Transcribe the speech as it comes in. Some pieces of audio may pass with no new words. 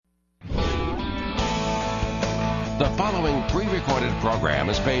The following pre-recorded program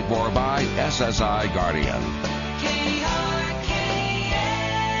is paid for by SSI Guardian.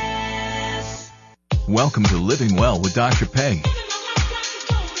 Welcome to Living Well with Dr. Peg.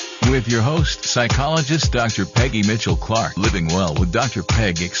 With your host, psychologist Dr. Peggy Mitchell-Clark. Living Well with Dr.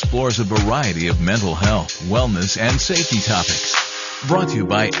 Peg explores a variety of mental health, wellness, and safety topics. Brought to you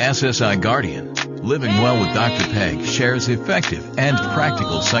by SSI Guardian. Living Well with Dr. Peg shares effective and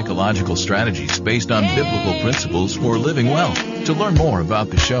practical psychological strategies based on biblical principles for living well. To learn more about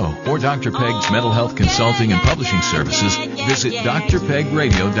the show or Dr. Peg's mental health consulting and publishing services, visit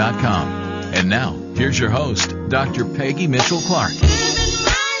drpegradio.com. And now, here's your host, Dr. Peggy Mitchell-Clark.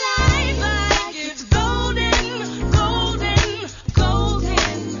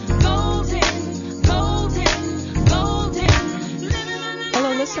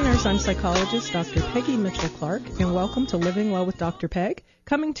 I'm psychologist Dr. Peggy Mitchell-Clark, and welcome to Living Well with Dr. Peg,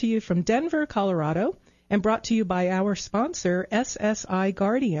 coming to you from Denver, Colorado, and brought to you by our sponsor, SSI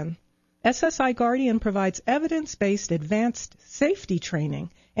Guardian. SSI Guardian provides evidence-based advanced safety training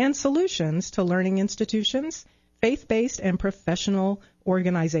and solutions to learning institutions, faith-based, and professional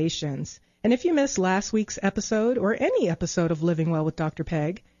organizations. And if you missed last week's episode or any episode of Living Well with Dr.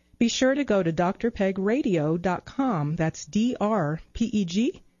 Peg, be sure to go to drpegradio.com. That's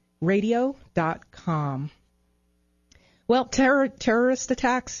DRPEG. radio.com. Well, terrorist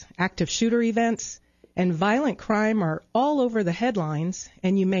attacks, active shooter events, and violent crime are all over the headlines,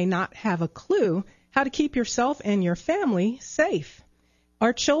 and you may not have a clue how to keep yourself and your family safe.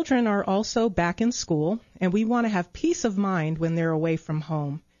 Our children are also back in school, and we want to have peace of mind when they're away from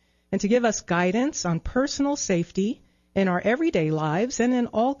home. And to give us guidance on personal safety in our everyday lives and in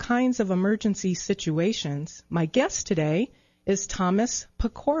all kinds of emergency situations, my guest today is Thomas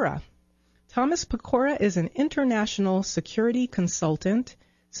Pecora. Thomas Pecora is an international security consultant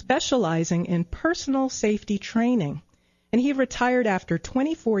specializing in personal safety training, and he retired after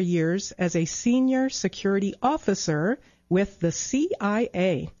 24 years as a senior security officer with the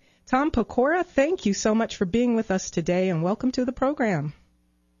CIA. Tom Pecora, thank you so much for being with us today, and welcome to the program.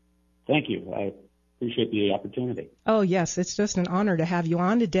 Thank you. I appreciate the opportunity. Oh, yes, it's just an honor to have you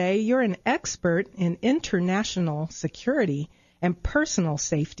on today. You're an expert in international security and personal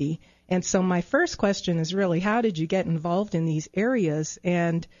safety. And so my first question is really, how did you get involved in these areas,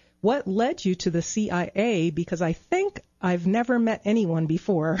 and what led you to the CIA? Because I think I've never met anyone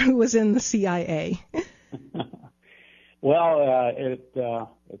before who was in the CIA. Well, it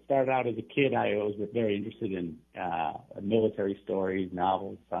started out as a kid. I was very interested in military stories,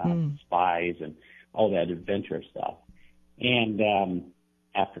 novels, spies, and all that adventure stuff. And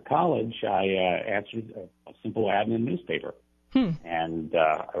after college, I answered a simple ad in a newspaper. And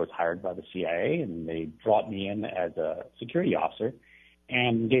I was hired by the CIA, and they brought me in as a security officer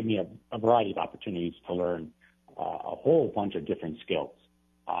and gave me a variety of opportunities to learn a whole bunch of different skills.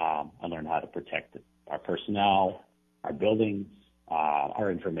 I learned how to protect our personnel, our buildings,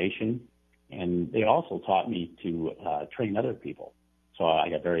 our information, and they also taught me to train other people. So I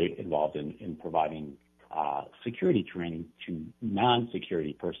got very involved in providing security training to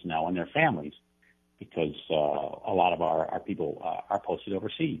non-security personnel and their families, because a lot of our people are posted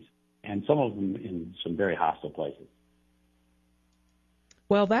overseas, and some of them in some very hostile places.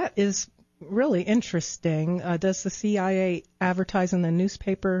 Well, that is really interesting. Does the CIA advertise in the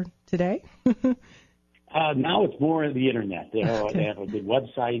newspaper today? Now it's more the Internet. They have a good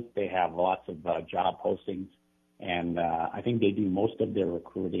website. They have lots of job postings, and I think they do most of their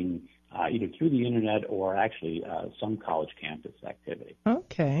recruiting either through the Internet or actually some college campus activity.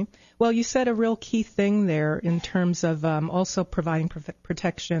 Okay. Well, you said a real key thing there in terms of also providing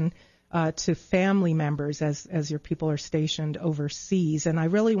protection to family members as your people are stationed overseas. And I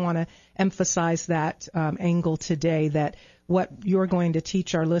really want to emphasize that angle today, that what you're going to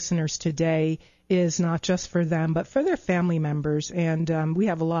teach our listeners today is not just for them, but for their family members. And we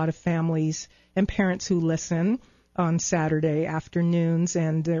have a lot of families and parents who listen on Saturday afternoons,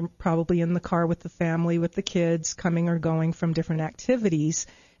 and they're probably in the car with the family, with the kids, coming or going from different activities.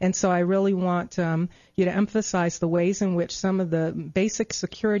 And so I really want you to emphasize the ways in which some of the basic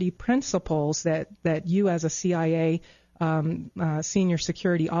security principles that you as a CIA senior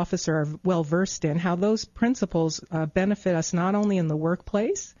security officer are well versed in, how those principles benefit us not only in the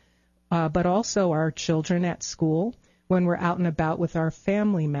workplace, but also our children at school, when we're out and about with our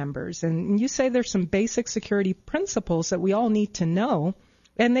family members. And you say there's some basic security principles that we all need to know,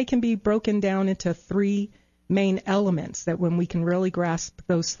 and they can be broken down into three main elements, that when we can really grasp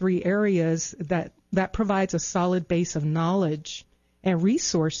those three areas, that provides a solid base of knowledge and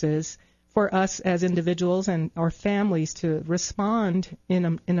resources for us as individuals and our families to respond in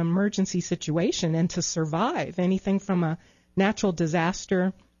an emergency situation and to survive anything from a natural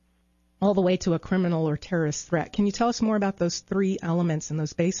disaster all the way to a criminal or terrorist threat. Can you tell us more about those three elements and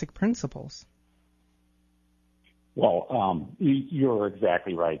those basic principles? Well, you're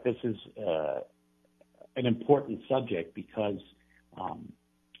exactly right. This is an important subject because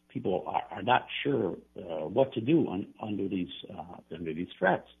people are not sure what to do under these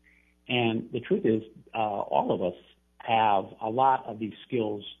threats. And the truth is, all of us have a lot of these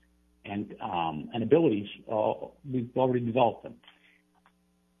skills and abilities. We've already developed them.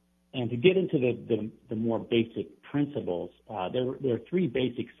 And to get into the more basic principles, there are three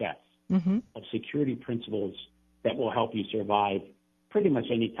basic sets of security principles that will help you survive pretty much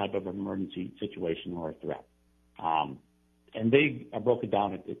any type of emergency situation or threat. And they are broken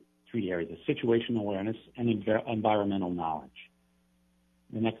down into three areas: situational awareness and environmental knowledge.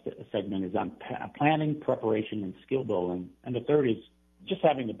 The next segment is on planning, preparation, and skill building. And the third is just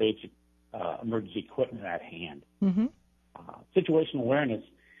having the basic emergency equipment at hand. Situational awareness,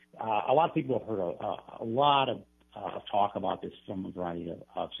 a lot of people have heard a lot of talk about this from a variety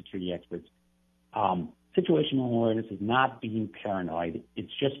of security experts. Situational awareness is not being paranoid.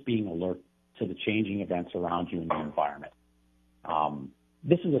 It's just being alert to the changing events around you in your environment.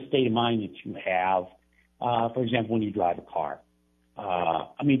 This is a state of mind that you have, for example, when you drive a car.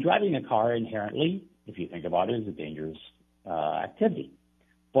 Driving a car inherently, if you think about it, is a dangerous activity.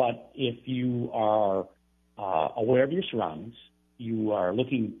 But if you are aware of your surroundings, you are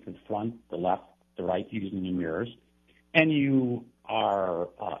looking to the front, the left, the right, using your mirrors, and you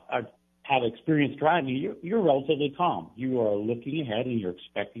have experience driving, you're relatively calm. You are looking ahead and you're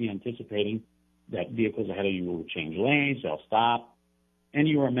anticipating that vehicles ahead of you will change lanes, they'll stop, and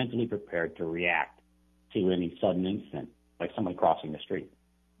you are mentally prepared to react to any sudden incident, like somebody crossing the street.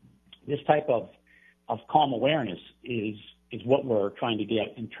 This type of calm awareness is what we're trying to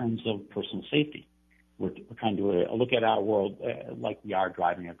get in terms of personal safety. We're trying to look at our world like we are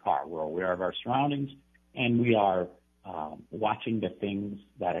driving a car. We're aware of our surroundings, and we are watching the things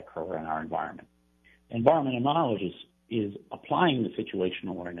that occur in our environment. Environmental knowledge is applying the situational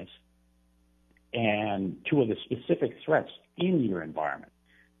awareness and to the specific threats in your environment,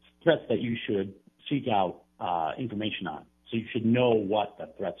 threats that you should seek out information on. So you should know what the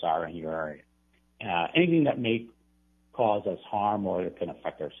threats are in your area. Anything that may cause us harm or that can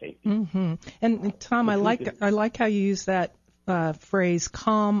affect our safety. And Tom, I like how you use that phrase,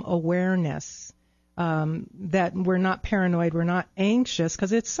 calm awareness. That we're not paranoid, we're not anxious,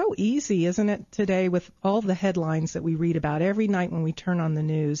 because it's so easy, isn't it, today with all the headlines that we read about every night when we turn on the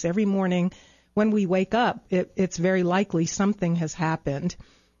news, every morning when we wake up, it's very likely something has happened.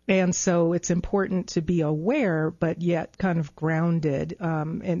 And so it's important to be aware, but yet kind of grounded.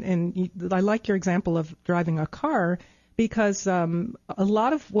 And I like your example of driving a car, because a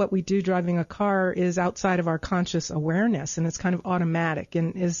lot of what we do driving a car is outside of our conscious awareness, and it's kind of automatic.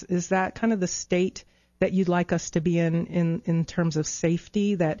 And is that kind of the state that you'd like us to be in terms of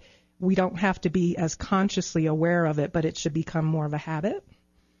safety, that we don't have to be as consciously aware of it, but it should become more of a habit?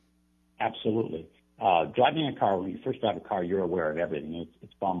 Absolutely. Driving a car, when you first drive a car, you're aware of everything.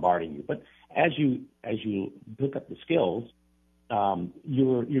 It's bombarding you. But as you pick up the skills,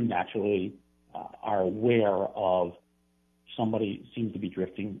 you naturally are aware of somebody seems to be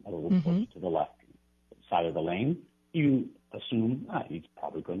drifting a little closer to the left side of the lane. You assume he's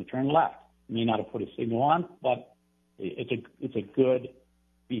probably going to turn left. You may not have put a signal on, but it's a good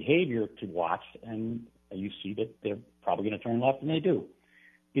behavior to watch, and you see that they're probably going to turn left, and they do.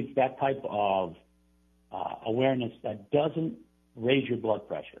 It's that type of awareness that doesn't raise your blood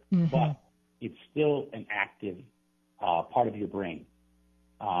pressure, but it's still an active part of your brain.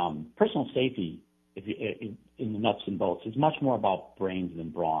 Personal safety, in the nuts and bolts, is much more about brains than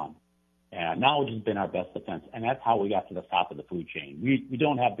brawn. Knowledge has been our best defense, and that's how we got to the top of the food chain. We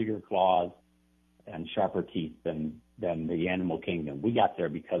don't have bigger claws and sharper teeth than the animal kingdom. We got there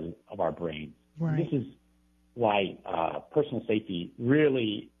because of our brains. Right. This is why personal safety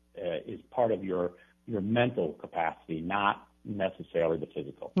really is part of your mental capacity, not necessarily the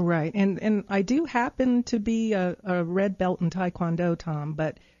physical. Right. And I do happen to be a red belt in Taekwondo, Tom,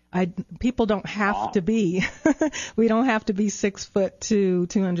 but people don't have to be. We don't have to be 6'2",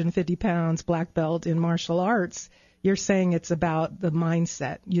 250 pounds, black belt in martial arts. You're saying it's about the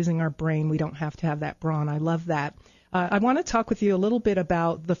mindset, using our brain. We don't have to have that brawn. I love that. I want to talk with you a little bit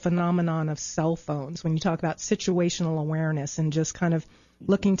about the phenomenon of cell phones when you talk about situational awareness and just kind of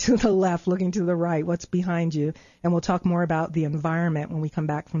looking to the left, looking to the right, what's behind you. And we'll talk more about the environment when we come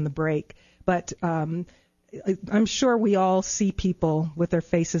back from the break. But I'm sure we all see people with their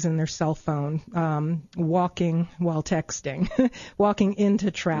faces in their cell phone, walking while texting, walking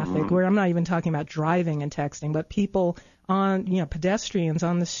into traffic, where I'm not even talking about driving and texting, but people on, pedestrians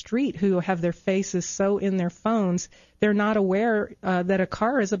on the street who have their faces so in their phones, they're not aware that a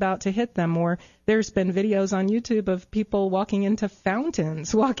car is about to hit them. Or there's been videos on YouTube of people walking into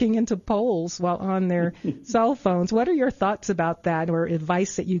fountains, walking into poles while on their cell phones. What are your thoughts about that, or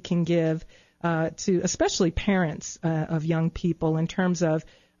advice that you can give to especially parents of young people in terms of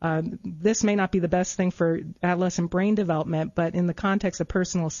this may not be the best thing for adolescent brain development, but in the context of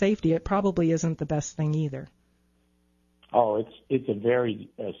personal safety, it probably isn't the best thing either. Oh, it's a very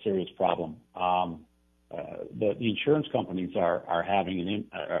serious problem. The insurance companies are having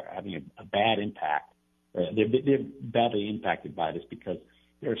a bad impact. They're badly impacted by this because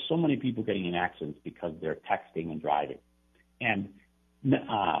there are so many people getting in accidents because they're texting and driving, and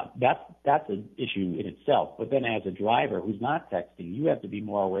that's an issue in itself. But then, as a driver who's not texting, you have to be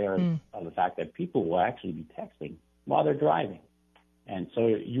more aware of the fact that people will actually be texting while they're driving, and so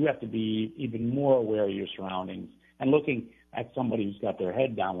you have to be even more aware of your surroundings. And looking at somebody who's got their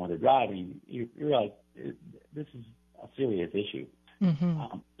head down when they're driving, you realize this is a serious issue.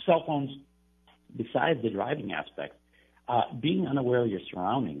 Cell phones, besides the driving aspect, being unaware of your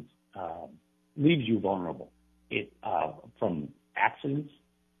surroundings leaves you vulnerable. From accidents,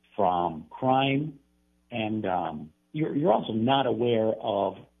 from crime, and you're also not aware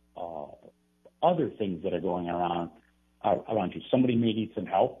of other things that are going around you. Somebody may need some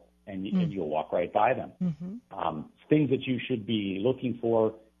help, and you'll walk right by them. Things that you should be looking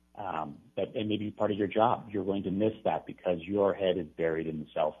for that may be part of your job, you're going to miss that because your head is buried in the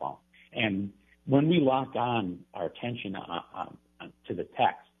cell phone. And when we lock on our attention to the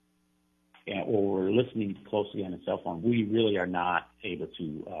text, or we're listening closely on a cell phone, we really are not able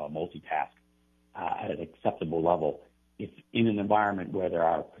to multitask at an acceptable level if in an environment where there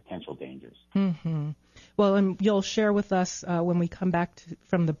are potential dangers. Well, and you'll share with us when we come back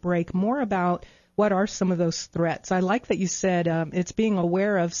from the break more about what are some of those threats. I like that you said it's being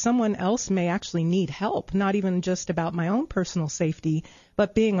aware of someone else may actually need help, not even just about my own personal safety,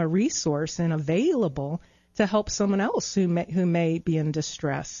 but being a resource and available to help someone else who may be in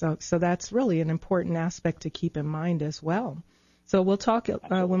distress. So that's really an important aspect to keep in mind as well. So we'll talk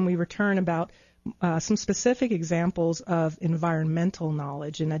when we return about some specific examples of environmental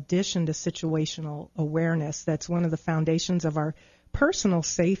knowledge in addition to situational awareness. That's one of the foundations of our personal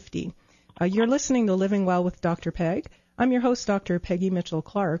safety. You're listening to Living Well with Dr. Peg. I'm your host, Dr. Peggy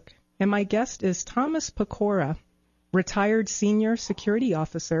Mitchell-Clark, and my guest is Thomas Pecora, retired senior security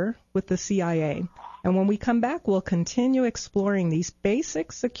officer with the CIA. And when we come back, we'll continue exploring these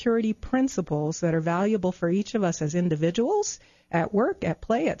basic security principles that are valuable for each of us as individuals, at work, at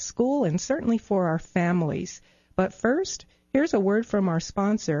play, at school, and certainly for our families. But first, here's a word from our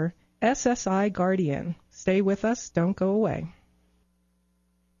sponsor, SSI Guardian. Stay with us. Don't go away.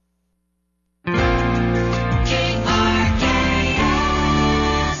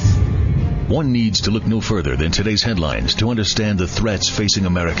 One needs to look no further than today's headlines to understand the threats facing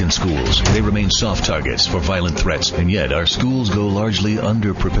American schools. They remain soft targets for violent threats, and yet our schools go largely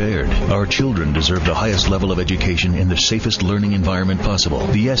underprepared. Our children deserve the highest level of education in the safest learning environment possible.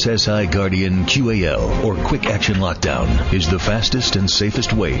 The SSI Guardian QAL, or Quick Action Lockdown, is the fastest and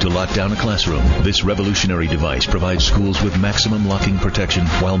safest way to lock down a classroom. This revolutionary device provides schools with maximum locking protection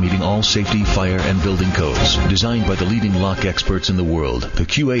while meeting all safety, fire, and building codes. Designed by the leading lock experts in the world, the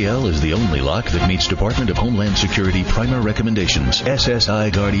QAL is the only lock that meets Department of Homeland Security primer recommendations.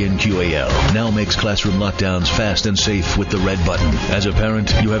 SSI Guardian QAL now makes classroom lockdowns fast and safe with the red button. As a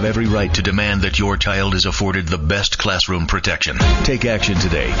parent, you have every right to demand that your child is afforded the best classroom protection. Take action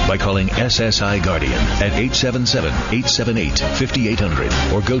today by calling SSI Guardian at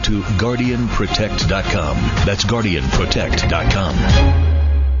 877-878-5800 or go to GuardianProtect.com. That's GuardianProtect.com.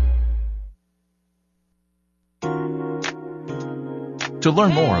 To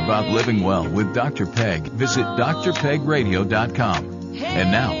learn more about living well with Dr. Peg, visit drpegradio.com.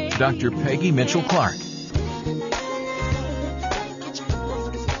 And now, Dr. Peggy Mitchell-Clark.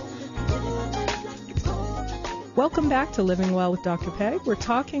 Welcome back to Living Well with Dr. Peg. We're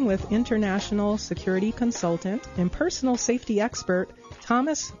talking with international security consultant and personal safety expert,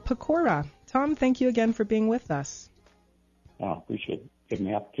 Thomas Pecora. Tom, thank you again for being with us. Oh, appreciate giving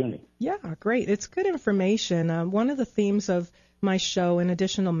me the opportunity. Yeah, great. It's good information. One of the themes of my show, in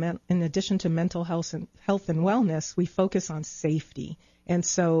addition to mental health and wellness, we focus on safety. And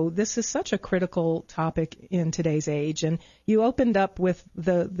so this is such a critical topic in today's age. And you opened up with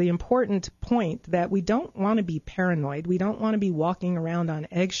the important point that we don't want to be paranoid. We don't want to be walking around on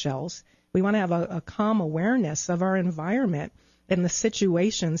eggshells We want to have a calm awareness of our environment and the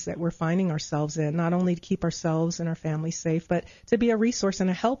situations that we're finding ourselves in, not only to keep ourselves and our family safe, but to be a resource and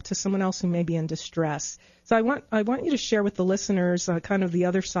a help to someone else who may be in distress. So I want you to share with the listeners kind of the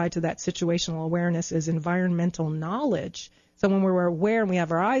other side to that situational awareness is environmental knowledge. So when we're aware and we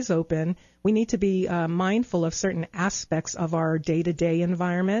have our eyes open, we need to be mindful of certain aspects of our day-to-day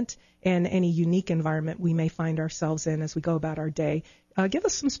environment and any unique environment we may find ourselves in as we go about our day. Give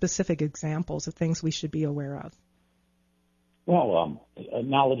us some specific examples of things we should be aware of. Well,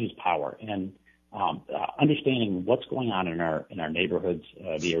 knowledge is power, and understanding what's going on in our neighborhoods,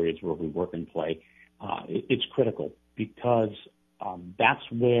 the areas where we work and play, it's critical because that's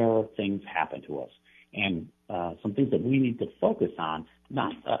where things happen to us. And some things that we need to focus on,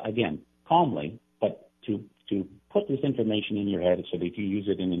 not again calmly, but to put this information in your head so that you use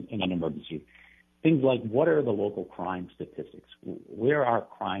it in an emergency. Things like, what are the local crime statistics? Where are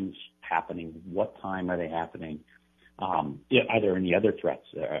crimes happening? What time are they happening? Either any other threats.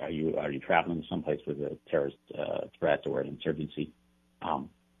 Are you traveling someplace with a terrorist threat or an insurgency?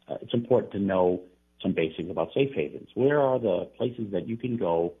 It's important to know some basics about safe havens. Where are the places that you can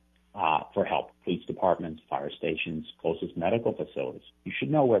go for help? Police departments, fire stations, closest medical facilities. You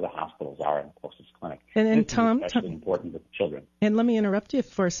should know where the hospitals are and the closest clinic. And Tom, especially important with children. And let me interrupt you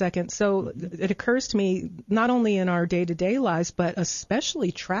for a second. So it occurs to me, not only in our day-to-day lives, but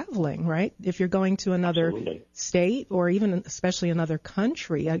especially traveling, right? If you're going to another Absolutely. state or even especially another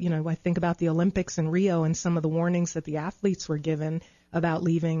country, I think about the Olympics in Rio and some of the warnings that the athletes were given about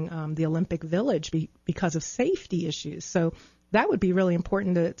leaving the Olympic Village because of safety issues. So that would be really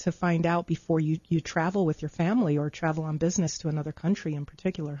important to find out before you travel with your family or travel on business to another country in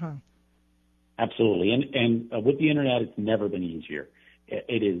particular, huh? Absolutely. And with the Internet, it's never been easier.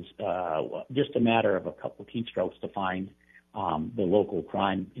 It is just a matter of a couple keystrokes to find the local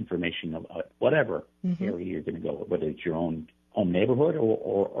crime information of whatever area you're going to go, whether it's your own home neighborhood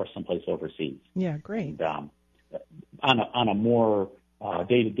or someplace overseas. Yeah, great. And, on a more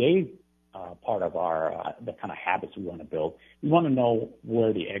day-to-day part of our the kind of habits we want to build. We want to know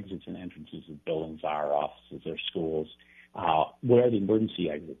where the exits and entrances of buildings are, offices or schools, where the emergency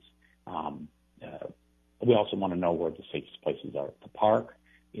exits. We also want to know where the safest places are to park,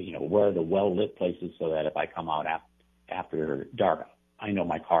 where are the well-lit places so that if I come out after dark, I know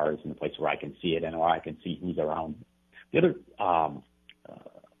my car is in a place where I can see it and where I can see who's around. The other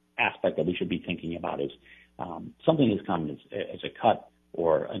aspect that we should be thinking about is something as common as a cut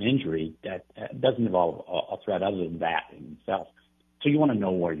or an injury that doesn't involve a threat other than that in itself. So you want to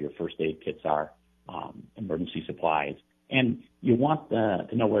know where your first aid kits are, emergency supplies, and you want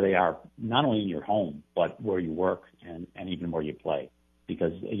to know where they are not only in your home, but where you work and even where you play,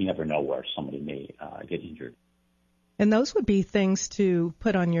 because you never know where somebody may get injured. And those would be things to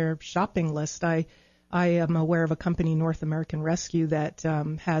put on your shopping list. I am aware of a company, North American Rescue, that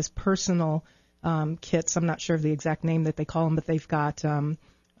has personal kits. I'm not sure of the exact name that they call them, but they've got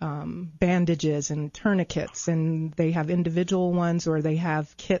bandages and tourniquets, and they have individual ones, or they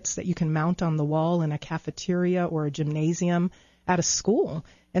have kits that you can mount on the wall in a cafeteria or a gymnasium at a school.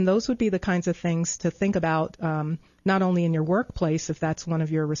 And those would be the kinds of things to think about, not only in your workplace, if that's one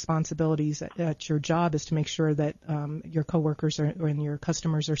of your responsibilities at your job, is to make sure that your coworkers and your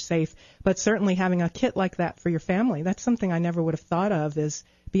customers are safe, but certainly having a kit like that for your family. That's something I never would have thought of, is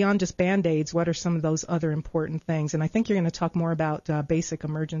beyond just Band-Aids, what are some of those other important things? And I think you're going to talk more about basic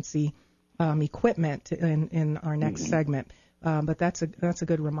emergency equipment in our next segment. But that's a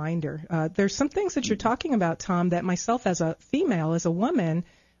good reminder. There's some things that you're talking about, Tom, that myself as a female, as a woman,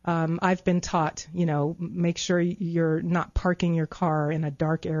 I've been taught, make sure you're not parking your car in a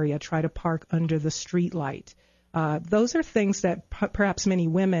dark area. Try to park under the street light. Those are things that perhaps many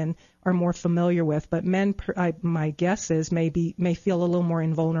women are more familiar with, but men, my guess is, may feel a little more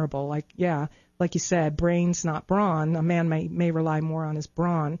invulnerable. Like you said, brains not brawn. A man may rely more on his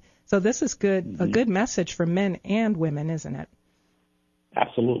brawn. So this is good, a good message for men and women, isn't it?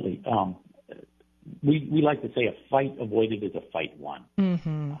 Absolutely. We like to say a fight avoided is a fight won.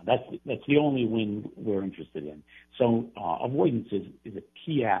 Mm-hmm. That's the only win we're interested in. So avoidance is a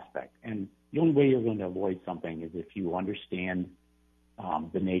key aspect, and the only way you're going to avoid something is if you understand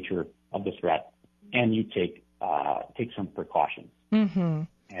the nature of the threat and you take some precautions. Mm-hmm.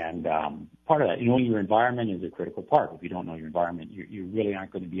 And part of that, knowing your environment is a critical part. If you don't know your environment, you really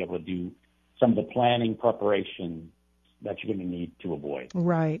aren't going to be able to do some of the planning preparation that you're going to need to avoid.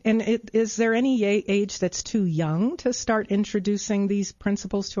 Right. And is there any age that's too young to start introducing these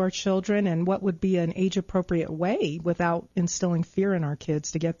principles to our children? And what would be an age-appropriate way without instilling fear in our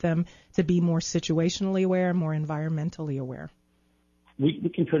kids to get them to be more situationally aware, more environmentally aware?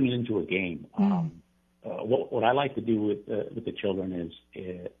 we can turn it into a game. What I like to do with the children is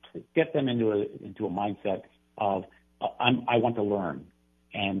to get them into a mindset of I want to learn,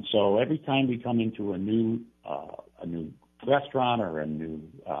 and so every time we come into a new restaurant or a new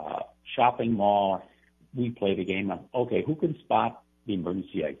shopping mall, we play the game of, okay, who can spot the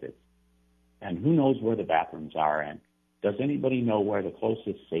emergency exits, and who knows where the bathrooms are, and does anybody know where the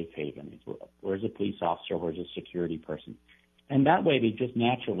closest safe haven is? Where's a police officer? Where's a security person? And that way they just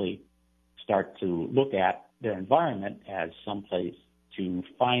naturally start to look at their environment as some place to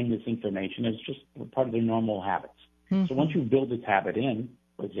find this information as just part of their normal habits. Mm-hmm. So once you build this habit in,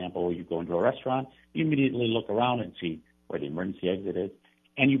 for example, you go into a restaurant, you immediately look around and see where the emergency exit is,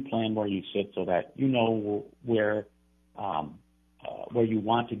 and you plan where you sit so that you know where you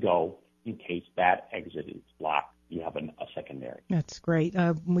want to go in case that exit is blocked. You have a secondary. That's great.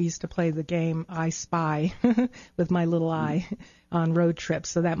 We used to play the game I Spy with my little eye on road trips,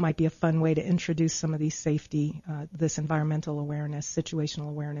 so that might be a fun way to introduce some of these safety, this environmental awareness, situational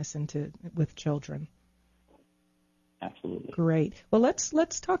awareness with children. Absolutely. Great. Well,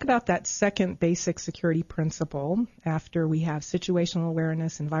 let's talk about that second basic security principle after we have situational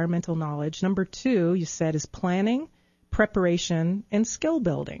awareness, environmental knowledge. Number 2, you said, is planning, preparation, and skill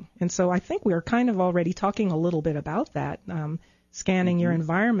building. And so I think we are kind of already talking a little bit about that. Scanning your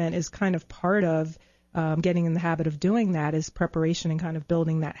environment is kind of part of getting in the habit of doing that, is preparation and kind of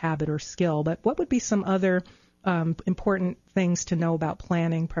building that habit or skill. But what would be some other important things to know about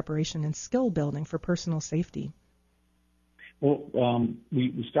planning, preparation, and skill building for personal safety? Well,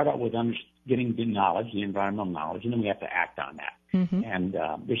 we start out with getting the knowledge, the environmental knowledge, and then we have to act on that. Mm-hmm. And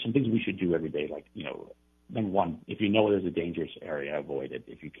there's some things we should do every day, like, number 1, if you know there's a dangerous area, avoid it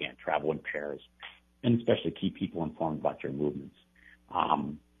if you can't. Travel in pairs, and especially keep people informed about your movements.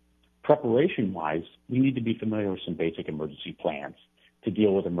 Preparation-wise, we need to be familiar with some basic emergency plans to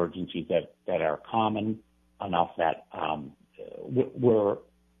deal with emergencies that are common enough that we're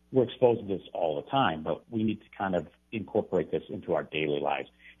exposed to this all the time, but we need to kind of incorporate this into our daily lives.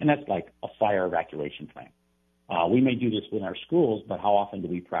 And that's like a fire evacuation plan. We may do this in our schools, but how often do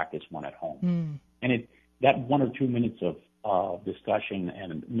we practice one at home? And that 1 or 2 minutes of discussion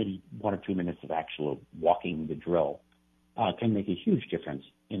and maybe 1 or 2 minutes of actual walking the drill can make a huge difference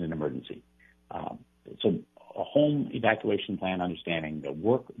in an emergency. So a home evacuation plan, understanding the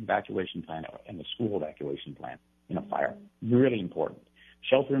work evacuation plan and the school evacuation plan in a fire, really important.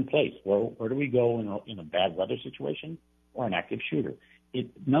 Shelter in place. Where do we go in a bad weather situation or an active shooter?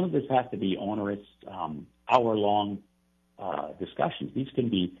 None of this has to be onerous, hour-long discussions. These can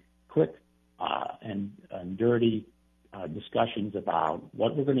be quick and dirty discussions about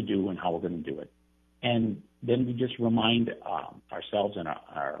what we're going to do and how we're going to do it. And then we just remind ourselves and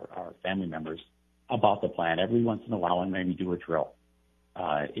our family members about the plan every once in a while and maybe do a drill.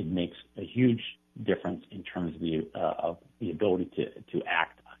 It makes a huge difference in terms of the ability to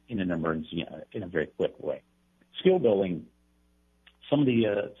act in an emergency in a very quick way. Skill building, some of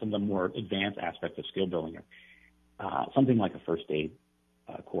the more advanced aspects of skill building are something like a first aid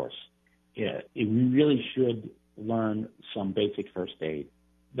course. We really should learn some basic first aid,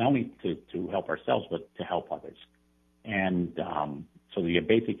 not only to help ourselves, but to help others. And so the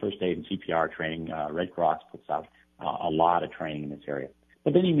basic first aid and CPR training, Red Cross puts out a lot of training in this area.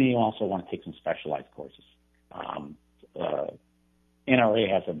 But then you may also want to take some specialized courses. NRA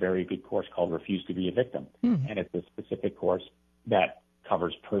has a very good course called Refuse to be a Victim, and it's a specific course that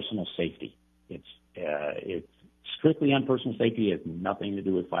covers personal safety. It's strictly on personal safety. It has nothing to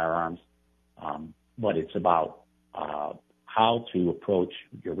do with firearms, but it's about how to approach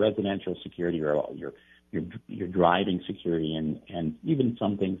your residential security or your driving security and even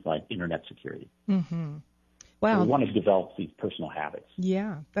some things like internet security. Mm-hmm. Wow. So we want to develop these personal habits.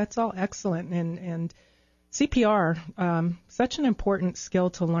 Yeah, that's all excellent. And CPR, such an important skill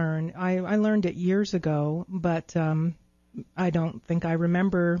to learn. I learned it years ago, but I don't think I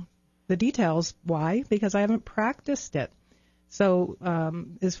remember the details. Why? Because I haven't practiced it. So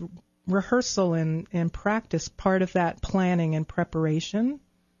is rehearsal and practice part of that planning and preparation?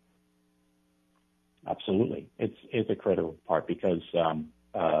 Absolutely. It's a critical part because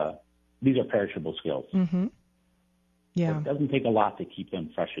these are perishable skills. Mm-hmm. Yeah. So it doesn't take a lot to keep them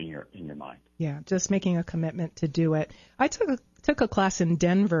fresh in your mind. Yeah, just making a commitment to do it. I took a class in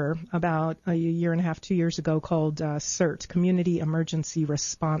Denver about a year and a half, 2 years ago called CERT, Community Emergency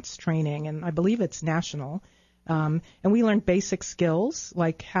Response Training, and I believe it's national. And we learned basic skills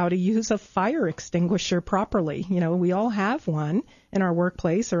like how to use a fire extinguisher properly. We all have one in our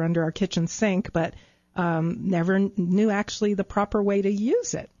workplace or under our kitchen sink, but never knew actually the proper way to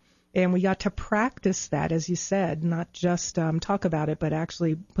use it. And we got to practice that, as you said, not just talk about it, but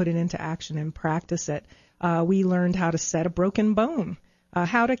actually put it into action and practice it. We learned how to set a broken bone,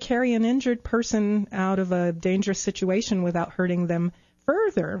 how to carry an injured person out of a dangerous situation without hurting them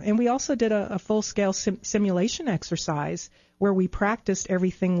further. And we also did a full-scale simulation exercise where we practiced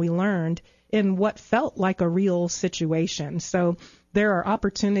everything we learned in what felt like a real situation. So there are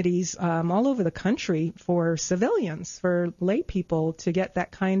opportunities all over the country for civilians, for lay people, to get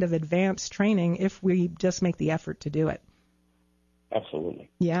that kind of advanced training if we just make the effort to do it. Absolutely.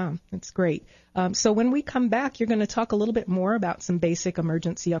 Yeah, it's great. So when we come back, you're going to talk a little bit more about some basic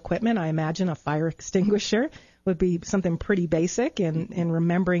emergency equipment. I imagine a fire extinguisher would be something pretty basic, and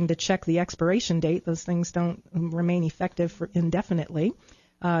remembering to check the expiration date. Those things don't remain effective for indefinitely.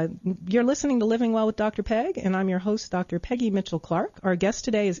 You're listening to Living Well with Dr. Peg, and I'm your host, Dr. Peggy Mitchell-Clark. Our guest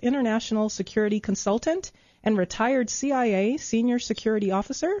today is International Security Consultant and retired CIA Senior Security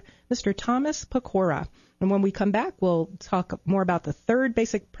Officer, Mr. Thomas Pecora. And when we come back, we'll talk more about the third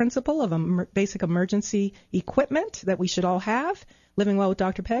basic principle of basic emergency equipment that we should all have. Living Well with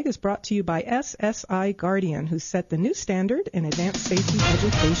Dr. Peg is brought to you by SSI Guardian, who set the new standard in advanced safety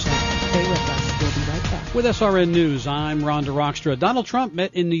education. Stay with us. We'll be right back. With SRN News, I'm Rhonda Rockstra. Donald Trump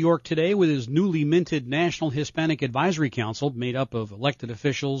met in New York today with his newly minted National Hispanic Advisory Council, made up of elected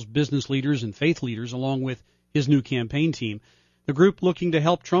officials, business leaders, and faith leaders, along with his new campaign team. The group looking to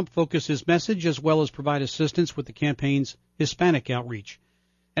help Trump focus his message as well as provide assistance with the campaign's Hispanic outreach.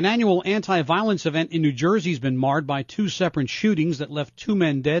 An annual anti-violence event in New Jersey has been marred by two separate shootings that left 2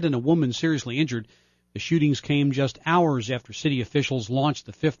 men dead and a woman seriously injured. The shootings came just hours after city officials launched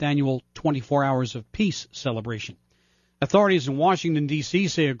the 5th annual 24 Hours of Peace celebration. Authorities in Washington, D.C.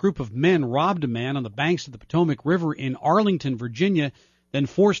 say a group of men robbed a man on the banks of the Potomac River in Arlington, Virginia, then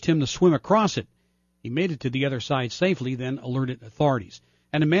forced him to swim across it. He made it to the other side safely, then alerted authorities.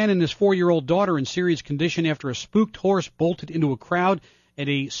 And a man and his 4-year-old daughter in serious condition after a spooked horse bolted into a crowd at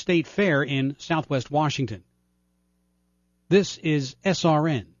a state fair in southwest Washington. This is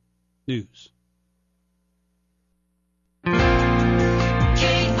SRN News.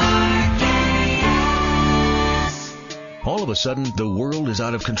 All of a sudden, the world is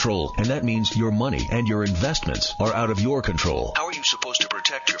out of control, and that means your money and your investments are out of your control. How are you supposed to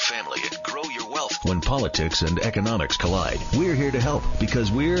protect your family and grow your wealth when politics and economics collide? We're here to help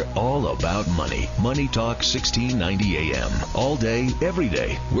because we're all about money. Money Talk 1690 AM. All day, every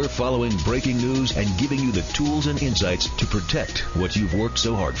day, we're following breaking news and giving you the tools and insights to protect what you've worked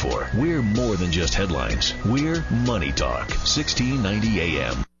so hard for. We're more than just headlines. We're Money Talk 1690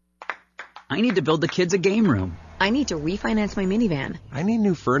 AM. I need to build the kids a game room. I need to refinance my minivan. I need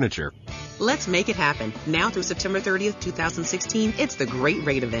new furniture. Let's make it happen. Now through September 30th, 2016, it's the Great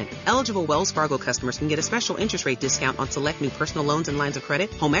Rate event. Eligible Wells Fargo customers can get a special interest rate discount on select new personal loans and lines of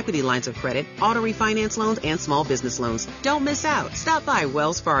credit, home equity lines of credit, auto refinance loans, and small business loans. Don't miss out. Stop by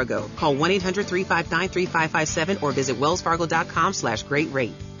Wells Fargo. Call 1-800-359-3557 or visit wellsfargo.com/great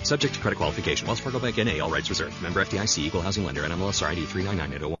rate. Subject to credit qualification. Wells Fargo Bank N.A. All rights reserved. Member FDIC. Equal housing lender. NMLS ID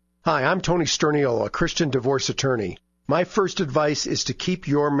 399801. Hi, I'm Tony Sterniolo, a Christian divorce attorney. My first advice is to keep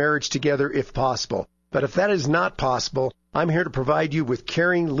your marriage together if possible. But if that is not possible, I'm here to provide you with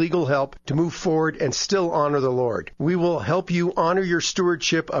caring legal help to move forward and still honor the Lord. We will help you honor your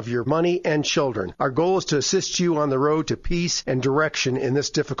stewardship of your money and children. Our goal is to assist you on the road to peace and direction in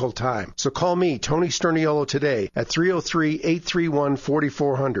this difficult time. So call me, Tony Sterniolo, today at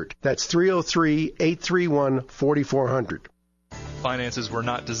 303-831-4400. That's 303-831-4400. Finances were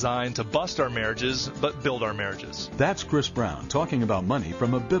not designed to bust our marriages, but build our marriages. That's Chris Brown talking about money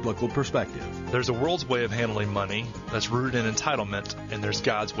from a biblical perspective. There's a world's way of handling money that's rooted in entitlement, and there's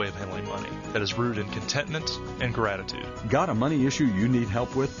God's way of handling money that is rooted in contentment and gratitude. Got a money issue you need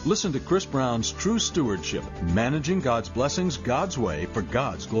help with? Listen to Chris Brown's True Stewardship, Managing God's Blessings God's Way for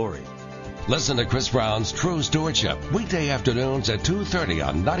God's Glory. Listen to Chris Brown's True Stewardship, weekday afternoons at 2:30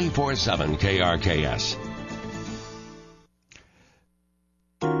 on 94.7 KRKS.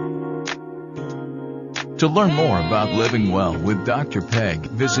 To learn more about living well with Dr. Peg,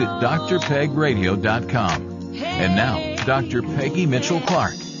 visit drpegradio.com. And now, Dr. Peggy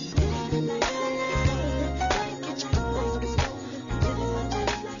Mitchell-Clark.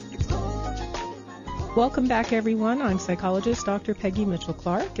 Welcome back, everyone. I'm psychologist Dr. Peggy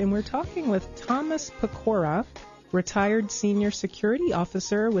Mitchell-Clark, and we're talking with Thomas Pecora, retired senior security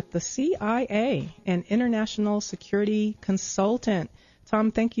officer with the CIA and international security consultant.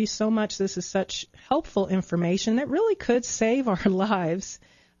 Tom, thank you so much. This is such helpful information that really could save our lives.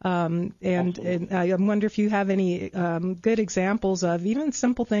 And I wonder if you have any good examples of even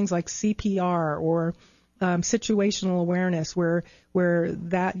simple things like CPR or situational awareness, where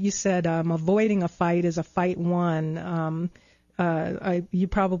that you said avoiding a fight is a fight won. You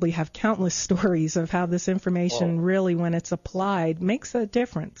probably have countless stories of how this information really, when it's applied, makes a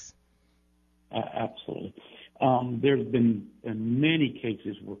difference. Absolutely. There's been many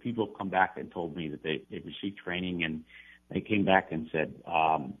cases where people have come back and told me that they received training and they came back and said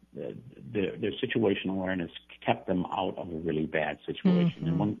their situational awareness kept them out of a really bad situation. Mm-hmm.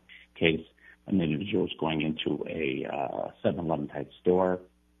 In one case, an individual was going into a 7-Eleven type store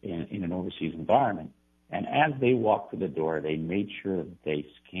in an overseas environment, and as they walked through the door, they made sure that they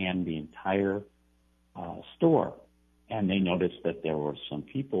scanned the entire store, and they noticed that there were some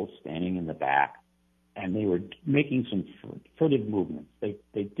people standing in the back, and they were making some furtive movements. They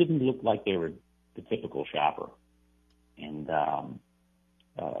didn't look like they were the typical shopper. And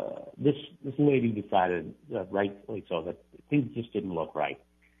this lady decided, rightfully so, that things just didn't look right.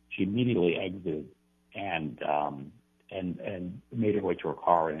 She immediately exited and made her way to her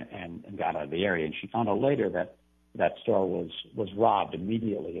car and got out of the area. And she found out later that store was robbed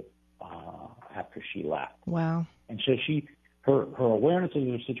immediately after she left. Wow. And so her awareness of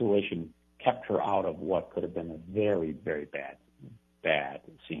the situation kept her out of what could have been a very, very bad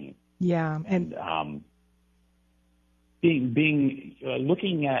scene. Yeah. And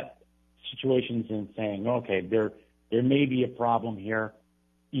looking at situations and saying, okay, there may be a problem here.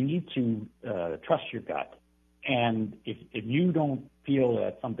 You need to trust your gut, and if you don't feel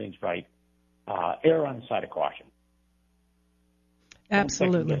that something's right, err on the side of caution.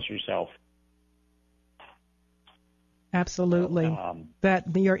 Absolutely. Don't second-guess yourself. Absolutely.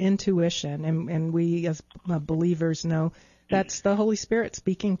 That your intuition, and we as believers know that's the Holy Spirit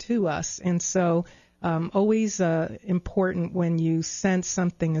speaking to us, and so. Always important when you sense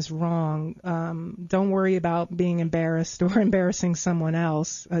something is wrong. Don't worry about being embarrassed or embarrassing someone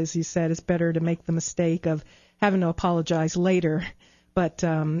else. As you said, it's better to make the mistake of having to apologize later. But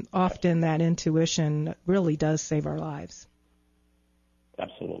often that intuition really does save our lives.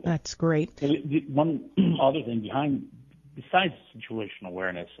 Absolutely. That's great. One other thing besides situational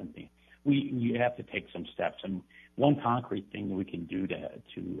awareness, we have to take some steps. And one concrete thing that we can do to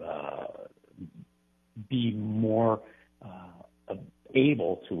be more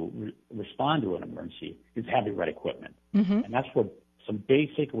able to respond to an emergency is have the right equipment. Mm-hmm. And that's where some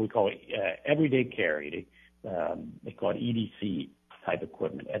basic, we call it everyday carry, they call it EDC type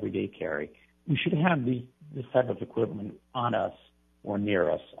equipment, everyday carry. We should have this type of equipment on us or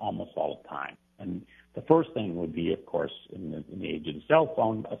near us almost all the time. And the first thing would be, of course, in the age of the cell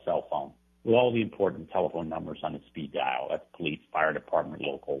phone, a cell phone with all the important telephone numbers on the speed dial. That's police, fire department,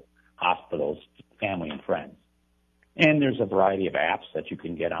 local, hospitals, family, and friends. And there's a variety of apps that you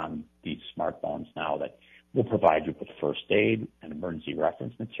can get on these smartphones now that will provide you with first aid and emergency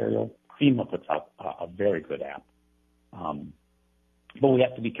reference material. FEMA puts out a very good app. But we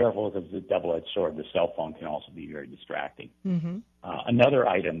have to be careful because it's a double-edged sword. The cell phone can also be very distracting. Mm-hmm. Another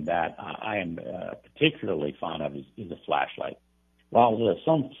item that I am particularly fond of is a flashlight. While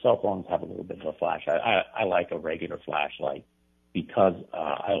some cell phones have a little bit of a flashlight, I like a regular flashlight because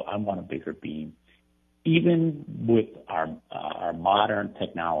I want a bigger beam. Even with our modern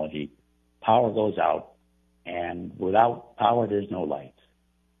technology, power goes out, and without power, there's no light.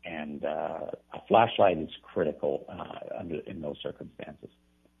 And a flashlight is critical in those circumstances.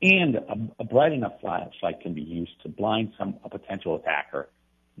 And a bright enough flashlight can be used to blind a potential attacker,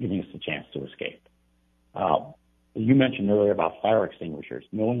 giving us a chance to escape. You mentioned earlier about fire extinguishers.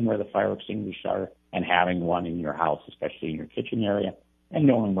 Knowing where the fire extinguishers are and having one in your house, especially in your kitchen area, and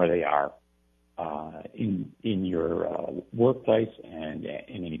knowing where they are in your workplace and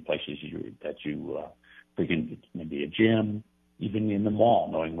in any places that you frequent, maybe a gym, even in the mall,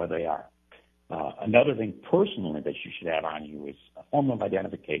 knowing where they are. Another thing personally that you should have on you is a form of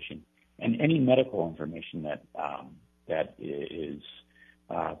identification and any medical information that is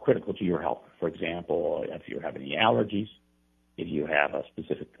critical to your health. For example, if you have any allergies, if you have a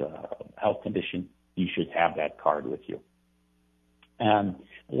specific health condition, you should have that card with you. And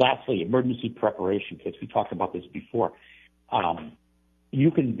lastly, emergency preparation kits. We talked about this before.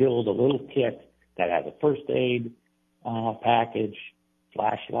 You can build a little kit that has a first aid package,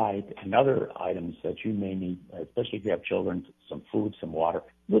 flashlight, and other items that you may need, especially if you have children, some food, some water,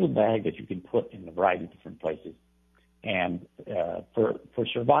 little bag that you can put in a variety of different places. And for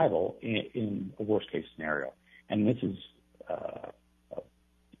survival in a worst-case scenario. And this is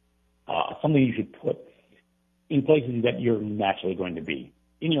something you should put in places that you're naturally going to be,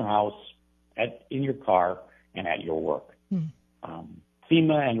 in your house, in your car, and at your work.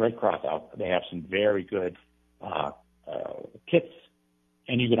 FEMA and Red Cross, they have some very good kits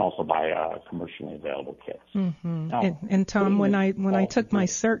you can also buy commercially available kits. Mm-hmm. Now, and Tom, when I took my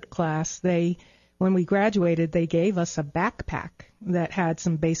CERT class, when we graduated, they gave us a backpack that had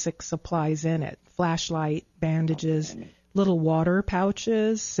some basic supplies in it: flashlight, bandages, little water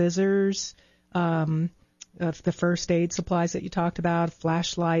pouches, scissors, the first aid supplies that you talked about,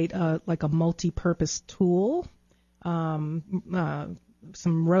 flashlight, like a multi-purpose tool, some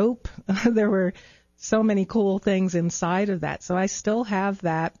rope. There were so many cool things inside of that. So I still have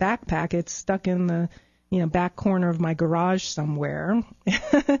that backpack. It's stuck in the back corner of my garage somewhere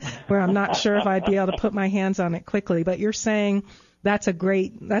where I'm not sure if I'd be able to put my hands on it quickly. But you're saying that's a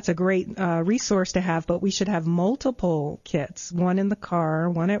great resource to have, but we should have multiple kits, one in the car,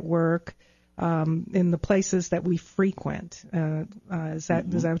 one at work, in the places that we frequent. Is that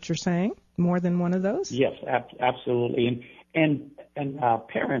what you're saying? More than one of those? Yes, absolutely. And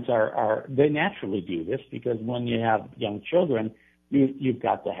parents they naturally do this because when you have young children, you've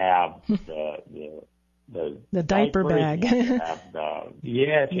got to have the diaper bag. You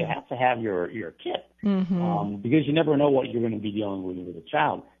have to have your kit, because you never know what you're going to be dealing with a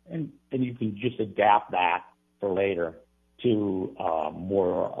child, and you can just adapt that for later to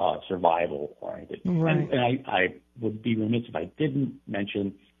more survival oriented. Right. And I would be remiss if I didn't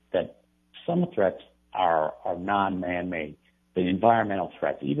mention that some threats are non-man-made. The environmental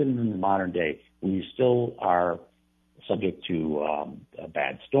threats, even in the modern day, we still are subject to a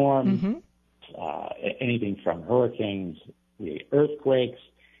bad storm, anything from hurricanes, earthquakes.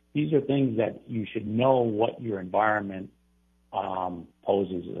 These are things that you should know what your environment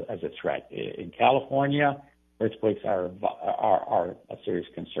poses as a threat. In California, earthquakes are a serious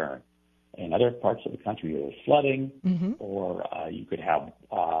concern. In other parts of the country, there's flooding, or you could have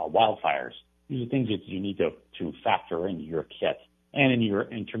wildfires. These are things that you need to factor into your kit and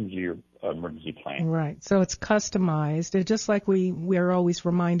in terms of your emergency plan. Right. So it's customized. It's just like we are always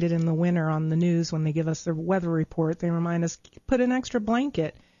reminded in the winter on the news when they give us the weather report. They remind us, put an extra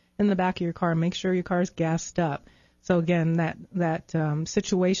blanket in the back of your car. Make sure your car's gassed up. So again, that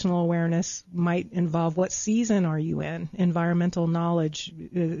situational awareness might involve what season are you in. Environmental knowledge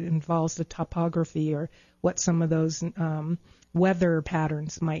involves the topography or what some of those weather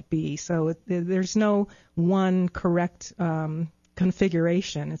patterns might be. So there's no one correct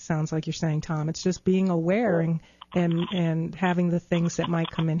configuration. It sounds like you're saying, Tom. It's just being aware and having the things that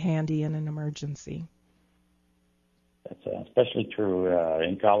might come in handy in an emergency. That's especially true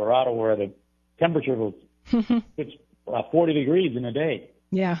in Colorado, where the temperature will it's 40 degrees in a day.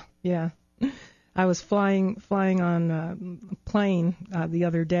 Yeah. I was flying on a plane the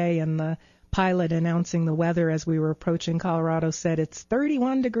other day, and the pilot announcing the weather as we were approaching Colorado said it's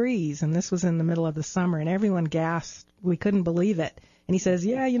 31 degrees, and this was in the middle of the summer, and everyone gasped. We couldn't believe it. And he says,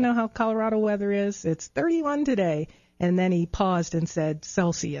 yeah, you know how Colorado weather is? It's 31 today. And then he paused and said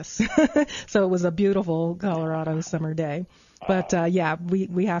Celsius. So it was a beautiful Colorado summer day. But,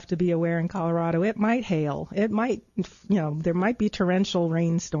 we have to be aware in Colorado. It might hail. It might, there might be torrential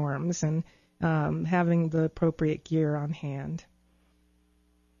rainstorms, and having the appropriate gear on hand.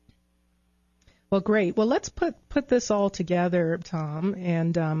 Well, great. Well, let's put this all together, Tom,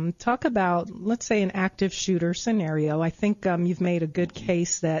 and talk about, let's say, an active shooter scenario. I think you've made a good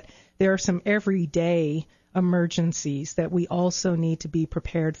case that there are some everyday emergencies that we also need to be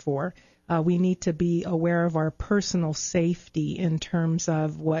prepared for. We need to be aware of our personal safety in terms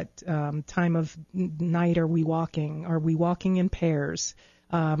of what time of night are we walking? Are we walking in pairs?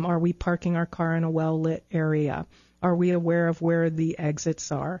 Are we parking our car in a well-lit area? Are we aware of where the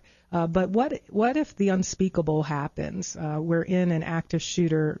exits are? But what if the unspeakable happens? We're in an active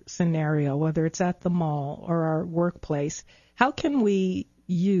shooter scenario, whether it's at the mall or our workplace. How can we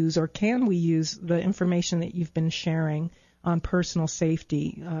use, or can we use, the information that you've been sharing on personal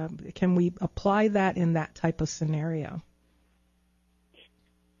safety? Can we apply that in that type of scenario?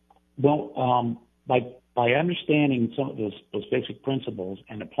 Well, by understanding some of those basic principles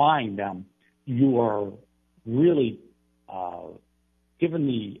and applying them, you are really given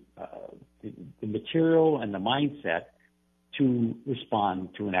the material and the mindset to respond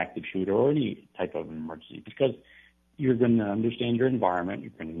to an active shooter or any type of emergency, because you're going to understand your environment.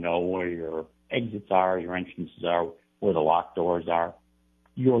 You're going to know where your exits are, your entrances are, where the locked doors are.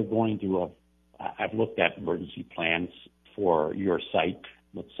 You're going to I've looked at emergency plans for your site.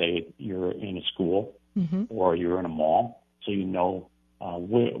 Let's say you're in a school or you're in a mall, so you know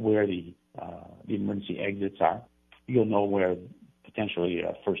where the emergency exits are. You'll know where potentially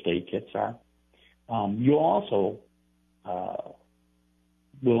first aid kits are. You also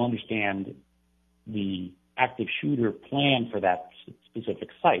will understand the active shooter plan for that specific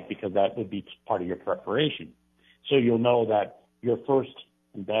site, because that would be part of your preparation. So you'll know that your first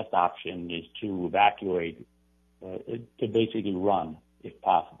and best option is to evacuate, to basically run if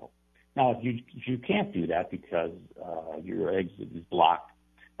possible. Now, if you can't do that because your exit is blocked,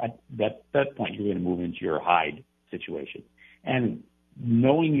 at that point you're going to move into your hide situation. And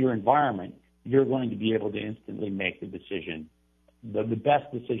knowing your environment, you're going to be able to instantly make the decision, the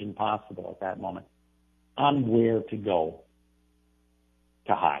best decision possible at that moment on where to go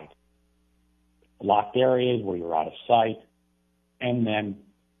to hide. Locked areas where you're out of sight. And then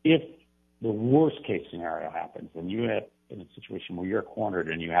if the worst case scenario happens and you have in a situation where you're cornered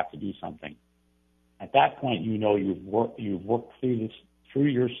and you have to do something, at that point you've worked through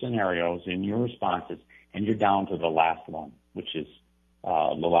your scenarios and your responses, and you're down to the last one, which is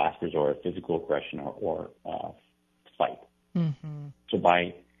the last resort, physical aggression or fight. Mm-hmm. So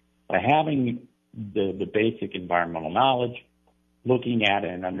by having the basic environmental knowledge, looking at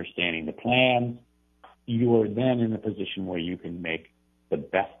it and understanding the plans, you are then in a position where you can make the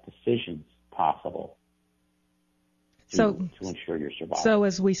best decisions possible to ensure your survival. So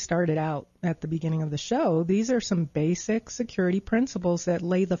as we started out at the beginning of the show, these are some basic security principles that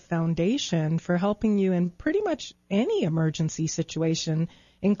lay the foundation for helping you in pretty much any emergency situation,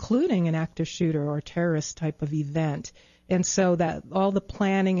 including an active shooter or terrorist type of event. And so that all the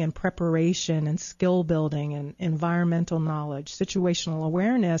planning and preparation and skill building and environmental knowledge, situational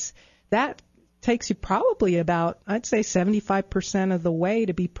awareness, that takes you probably about, I'd say, 75% of the way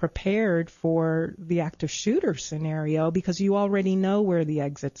to be prepared for the active shooter scenario, because you already know where the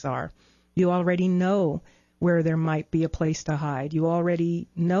exits are. You already know where there might be a place to hide. You already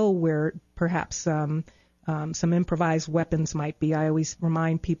know where perhaps some improvised weapons might be. I always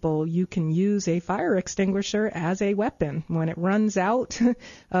remind people you can use a fire extinguisher as a weapon. When it runs out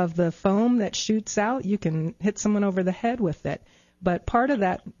of the foam that shoots out, you can hit someone over the head with it. But part of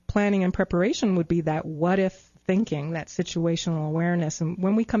that planning and preparation would be that what-if thinking, that situational awareness. And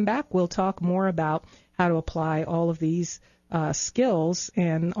when we come back, we'll talk more about how to apply all of these skills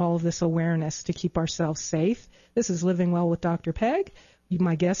and all of this awareness to keep ourselves safe. This is Living Well with Dr. Peg.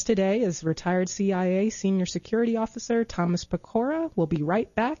 My guest today is retired CIA Senior Security Officer Thomas Pecora. We'll be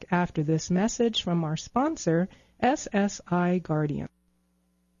right back after this message from our sponsor, SSI Guardian.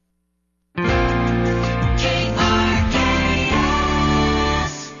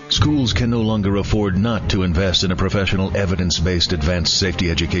 Schools can no longer afford not to invest in a professional, evidence-based advanced safety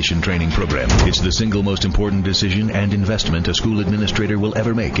education training program. It's the single most important decision and investment a school administrator will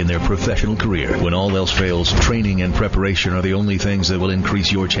ever make in their professional career. When all else fails, training and preparation are the only things that will increase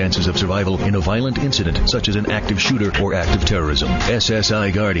your chances of survival in a violent incident, such as an active shooter or act of terrorism.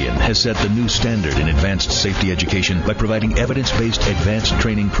 SSI Guardian has set the new standard in advanced safety education by providing evidence-based advanced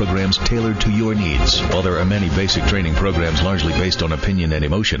training programs tailored to your needs. While there are many basic training programs largely based on opinion and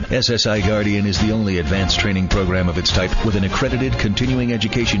emotion, SSI Guardian is the only advanced training program of its type with an accredited continuing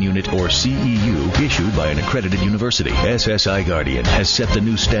education unit, or CEU, issued by an accredited university. SSI Guardian has set the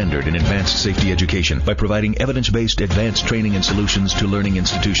new standard in advanced safety education by providing evidence-based advanced training and solutions to learning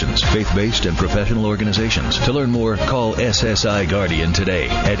institutions, faith-based and professional organizations. To learn more, call SSI Guardian today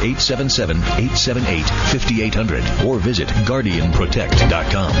at 877-878-5800 or visit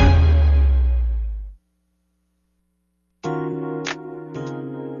GuardianProtect.com.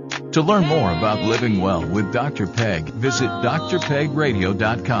 To learn more about living well with Dr. Peg, visit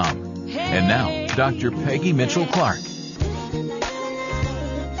drpegradio.com. And now, Dr. Peggy Mitchell Clark.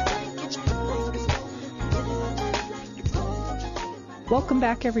 Welcome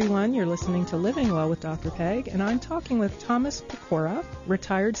back, everyone. You're listening to Living Well with Dr. Peg, and I'm talking with Thomas Pecora,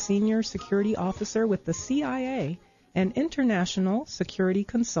 retired Senior Security Officer with the CIA, an international security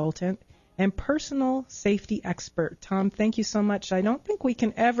consultant and personal safety expert. Tom, thank you so much. I don't think we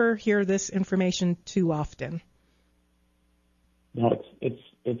can ever hear this information too often. No, it's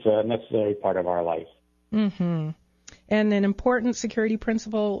a necessary part of our life. Mm-hmm. And an important security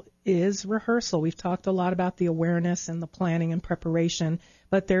principle is rehearsal. We've talked a lot about the awareness and the planning and preparation,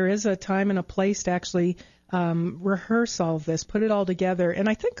 but there is a time and a place to actually rehearse all of this, put it all together. And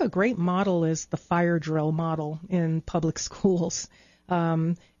I think a great model is the fire drill model in public schools.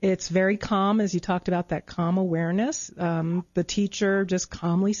 It's very calm, as you talked about, that calm awareness. The teacher just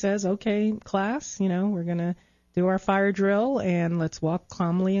calmly says, okay, class, we're going to do our fire drill and let's walk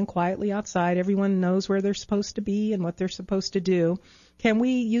calmly and quietly outside. Everyone knows where they're supposed to be and what they're supposed to do. Can we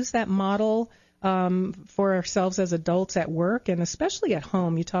use that model for ourselves as adults at work and especially at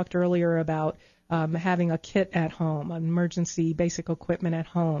home? You talked earlier about having a kit at home, emergency basic equipment at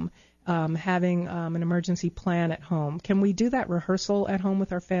home. Having an emergency plan at home. Can we do that rehearsal at home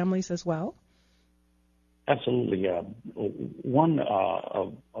with our families as well? Absolutely. One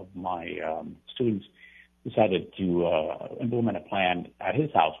of my students decided to implement a plan at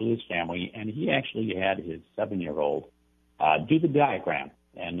his house with his family, and he actually had his 7-year-old do the diagram,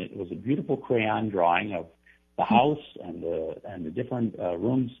 and it was a beautiful crayon drawing of the house and the different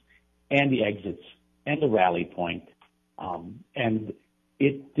rooms and the exits and the rally point, and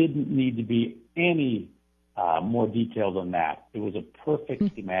it didn't need to be any more detailed than that. It was a perfect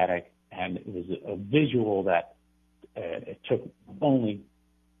schematic, and it was a visual that it took only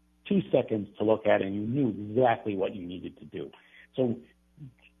 2 seconds to look at, and you knew exactly what you needed to do. So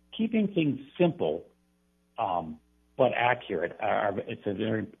keeping things simple but accurate, it's a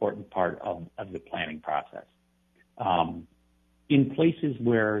very important part of the planning process. In places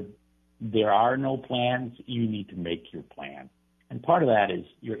where there are no plans, you need to make your plan. And part of that is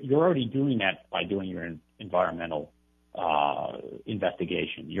you're already doing that by doing your environmental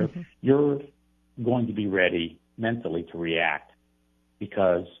investigation. You're going to be ready mentally to react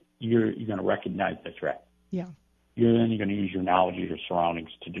because you're going to recognize the threat. Yeah. You're going to use your knowledge of your surroundings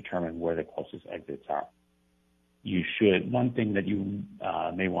to determine where the closest exits are. You should. One thing that you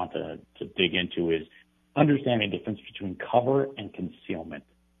may want to dig into is understanding the difference between cover and concealment.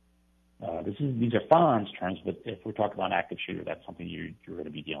 These are firearms terms, but if we're talking about an active shooter, that's something you're going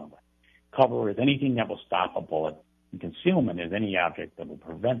to be dealing with. Cover is anything that will stop a bullet, and concealment is any object that will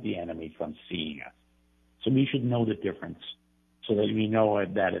prevent the enemy from seeing us. So we should know the difference so that we know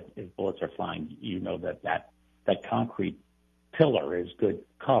that if bullets are flying, you know that concrete pillar is good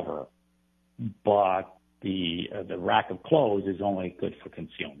cover, but the rack of clothes is only good for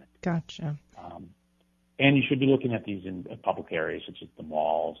concealment. Gotcha. And you should be looking at these in public areas such as the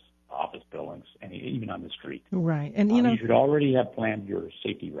malls, office buildings, and even on the street. Right. And you should already have planned your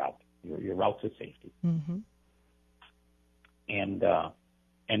safety route, your route to safety. Mm-hmm.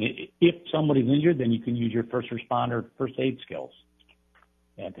 And if somebody's injured, then you can use your first responder first aid skills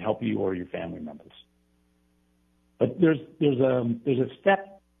and to help you or your family members. But there's a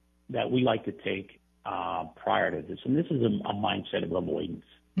step that we like to take prior to this, and this is a mindset of avoidance.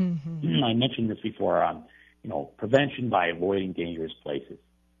 Mm-hmm. I mentioned this before. Prevention by avoiding dangerous places.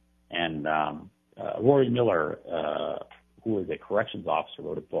 And Rory Miller, who was a corrections officer,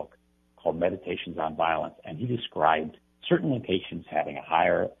 wrote a book called Meditations on Violence, and he described certain locations having a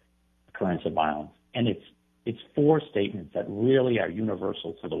higher occurrence of violence. And it's 4 statements that really are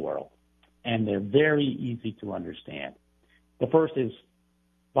universal to the world, and they're very easy to understand. The first is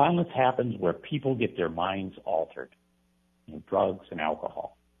violence happens where people get their minds altered, drugs and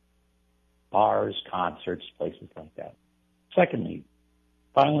alcohol, bars, concerts, places like that. Secondly,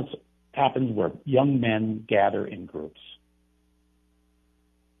 violence happens where young men gather in groups.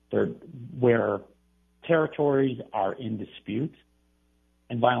 Third, where territories are in dispute,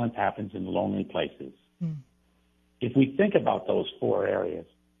 and violence happens in lonely places. Mm. If we think about those 4 areas,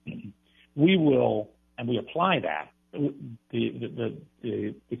 we will, and we apply that,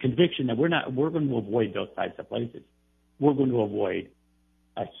 the conviction that we're going to avoid those types of places. We're going to avoid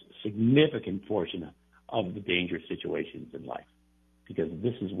a significant portion of the dangerous situations in life, because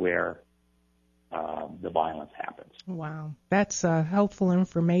this is where the violence happens. Wow. That's helpful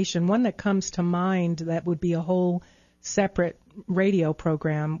information. One that comes to mind that would be a whole separate radio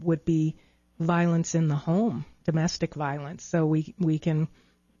program would be violence in the home, domestic violence. So we can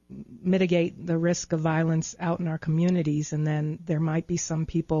mitigate the risk of violence out in our communities, and then there might be some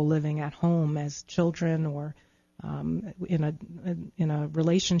people living at home as children or in a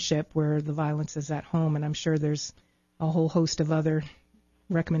relationship where the violence is at home, and I'm sure there's a whole host of other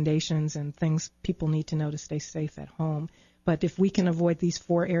recommendations and things people need to know to stay safe at home. But if we can avoid these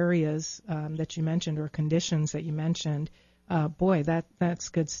 4 areas that you mentioned, or conditions that you mentioned, boy, that's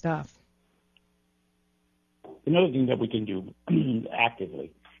good stuff. Another thing that we can do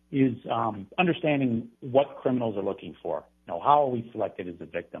actively is understanding what criminals are looking for. How are we selected as a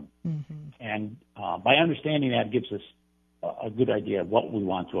victim? Mm-hmm. And by understanding that gives us a good idea of what we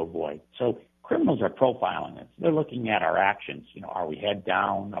want to avoid. So criminals are profiling us. They're looking at our actions. Are we head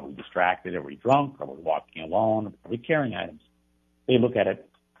down? Are we distracted? Are we drunk? Are we walking alone? Are we carrying items? They look at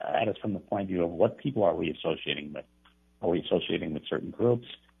us from the point of view of what people are we associating with. Are we associating with certain groups,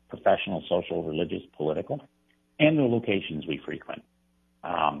 professional, social, religious, political, and the locations we frequent?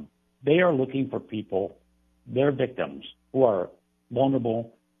 They are looking for people, their victims, who are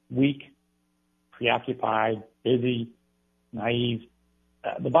vulnerable, weak, preoccupied, busy, naive.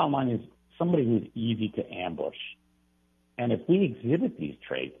 The bottom line is somebody who's easy to ambush. And if we exhibit these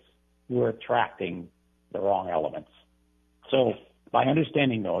traits, we're attracting the wrong elements. So by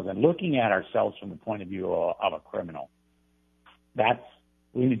understanding those and looking at ourselves from the point of view of a criminal,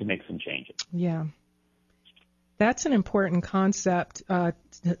 we need to make some changes. Yeah. That's an important concept.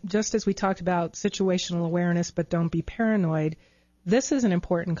 Just as we talked about situational awareness, but don't be paranoid, this is an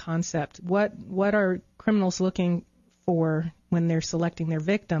important concept. What are criminals looking for when they're selecting their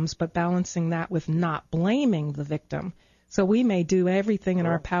victims, but balancing that with not blaming the victim? So we may do everything in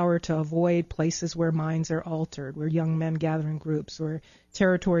our power to avoid places where minds are altered, where young men gather in groups, where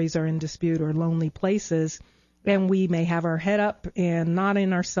territories are in dispute, or lonely places. And we may have our head up and not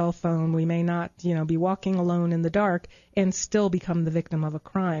in our cell phone. We may not, be walking alone in the dark and still become the victim of a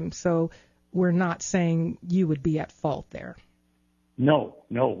crime. So we're not saying you would be at fault there. No,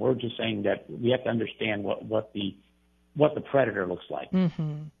 we're just saying that we have to understand what the predator looks like.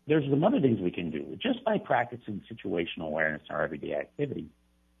 Mm-hmm. There's some other things we can do. Just by practicing situational awareness in our everyday activity,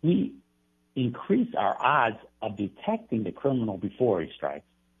 we increase our odds of detecting the criminal before he strikes,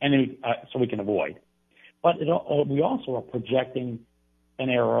 and then, so we can avoid. But we also are projecting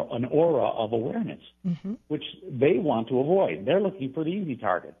an aura of awareness, mm-hmm. which they want to avoid. They're looking for the easy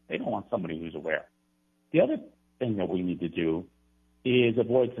target. They don't want somebody who's aware. The other thing that we need to do is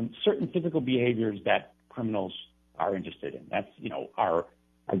avoid some certain physical behaviors that criminals are interested in. That's, our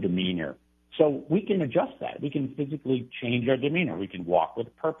demeanor. So we can adjust that. We can physically change our demeanor. We can walk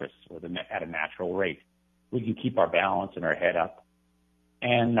with purpose at a natural rate. We can keep our balance and our head up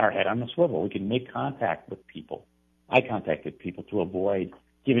and our head on the swivel. We can make contact with people, eye contact with people, to avoid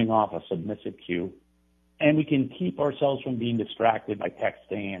giving off a submissive cue. And we can keep ourselves from being distracted by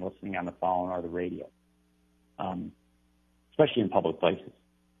texting and listening on the phone or the radio, especially in public places.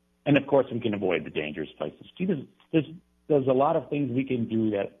 And, of course, we can avoid the dangerous places. There's a lot of things we can do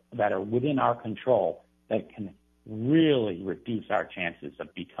that are within our control that can really reduce our chances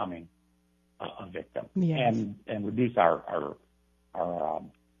of becoming a victim, yes. and reduce our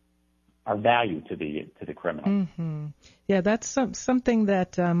value to the criminal. Mm-hmm. Yeah, that's something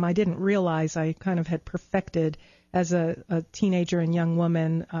that I didn't realize I kind of had perfected as a teenager and young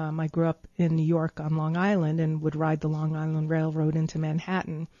woman. I grew up in New York on Long Island and would ride the Long Island Railroad into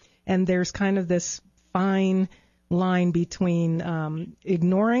Manhattan. And there's kind of this fine line between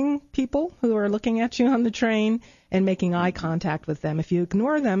ignoring people who are looking at you on the train and making eye contact with them. If you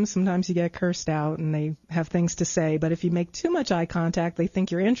ignore them, sometimes you get cursed out and they have things to say. But if you make too much eye contact, they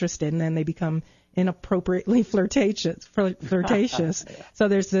think you're interested, and then they become inappropriately flirtatious. So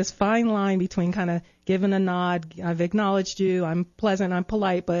there's this fine line between kind of giving a nod, I've acknowledged you, I'm pleasant, I'm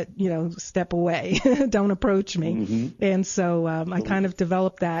polite, but, step away, don't approach me. Mm-hmm. And so I kind of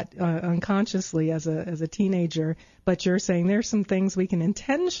developed that unconsciously as a teenager. But you're saying there's some things we can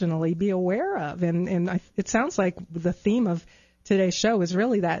intentionally be aware of. And it sounds like the theme of today's show is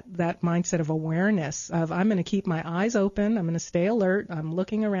really that mindset of awareness of I'm going to keep my eyes open, I'm going to stay alert, I'm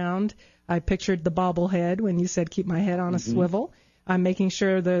looking around. I pictured the bobblehead when you said keep my head on a swivel. I'm making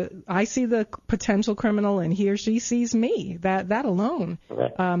sure I see the potential criminal and he or she sees me. That alone,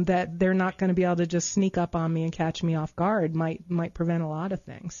 that they're not going to be able to just sneak up on me and catch me off guard might prevent a lot of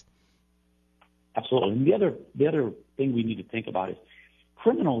things. Absolutely. And the other thing we need to think about is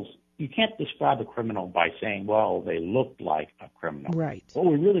criminals. You can't describe a criminal by saying, well, they look like a criminal. Right. What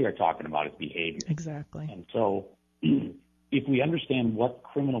we really are talking about is behavior. Exactly. And so if we understand what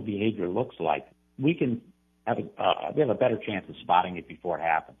criminal behavior looks like, we have a better chance of spotting it before it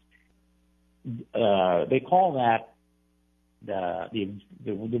happens. They call that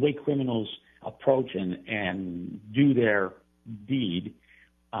the way criminals approach and do their deed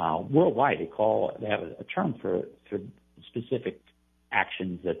worldwide. They have a term for specific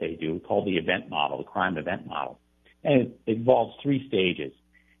actions that they do called the event model, the crime event model. And it involves 3 stages.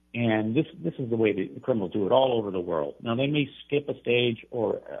 And this is the way the criminals do it all over the world. Now, they may skip a stage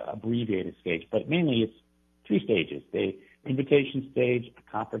or abbreviate a stage, but mainly it's 3 stages: the invitation stage,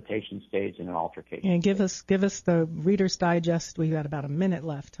 a confrontation stage, and an altercation. And give us the Reader's Digest. We've got about a minute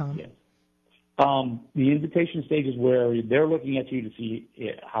left, Tom. Yes. The invitation stage is where they're looking at you to see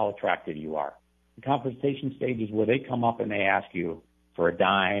how attractive you are. The confrontation stage is where they come up and they ask you for a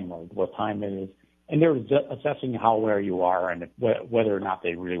dime or what time it is, and they're assessing how aware you are and whether or not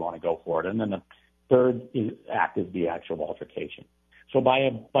they really want to go for it. And then the third act is the actual altercation. So by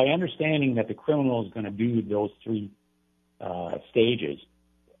understanding that the criminal is going to do those 3 stages,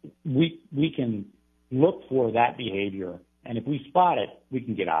 we can look for that behavior, and if we spot it, we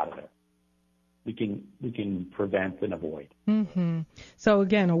can get out of it. We can prevent and avoid. Mm-hmm. So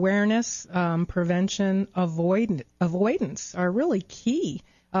again, awareness, prevention, avoidance are really key.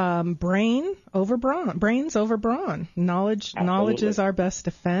 Brains over brawn. Knowledge is our best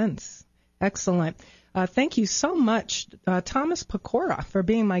defense. Excellent. Thank you so much, Thomas Pecora, for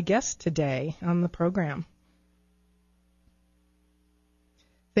being my guest today on the program.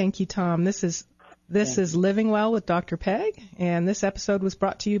 Thank you, Tom. This This is Living Well with Dr. Peg, and this episode was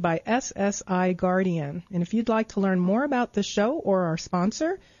brought to you by SSI Guardian. And if you'd like to learn more about the show or our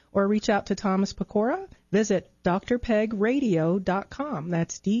sponsor, or reach out to Thomas Pecora, visit drpegradio.com.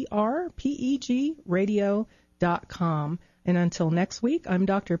 That's DRPEG radio.com. And until next week, I'm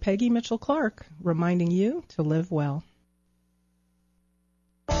Dr. Peggy Mitchell Clark, reminding you to live well.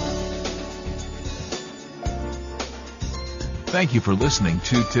 Thank you for listening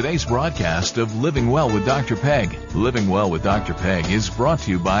to today's broadcast of Living Well with Dr. Peg. Living Well with Dr. Peg is brought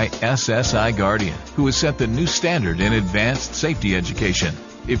to you by SSI Guardian, who has set the new standard in advanced safety education.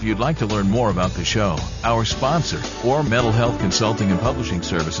 If you'd like to learn more about the show, our sponsor, or mental health consulting and publishing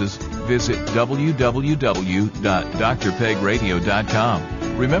services, visit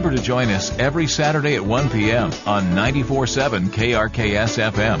www.drpegradio.com. Remember to join us every Saturday at 1 p.m. on 94.7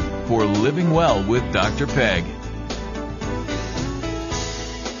 KRKS FM for Living Well with Dr. Peg.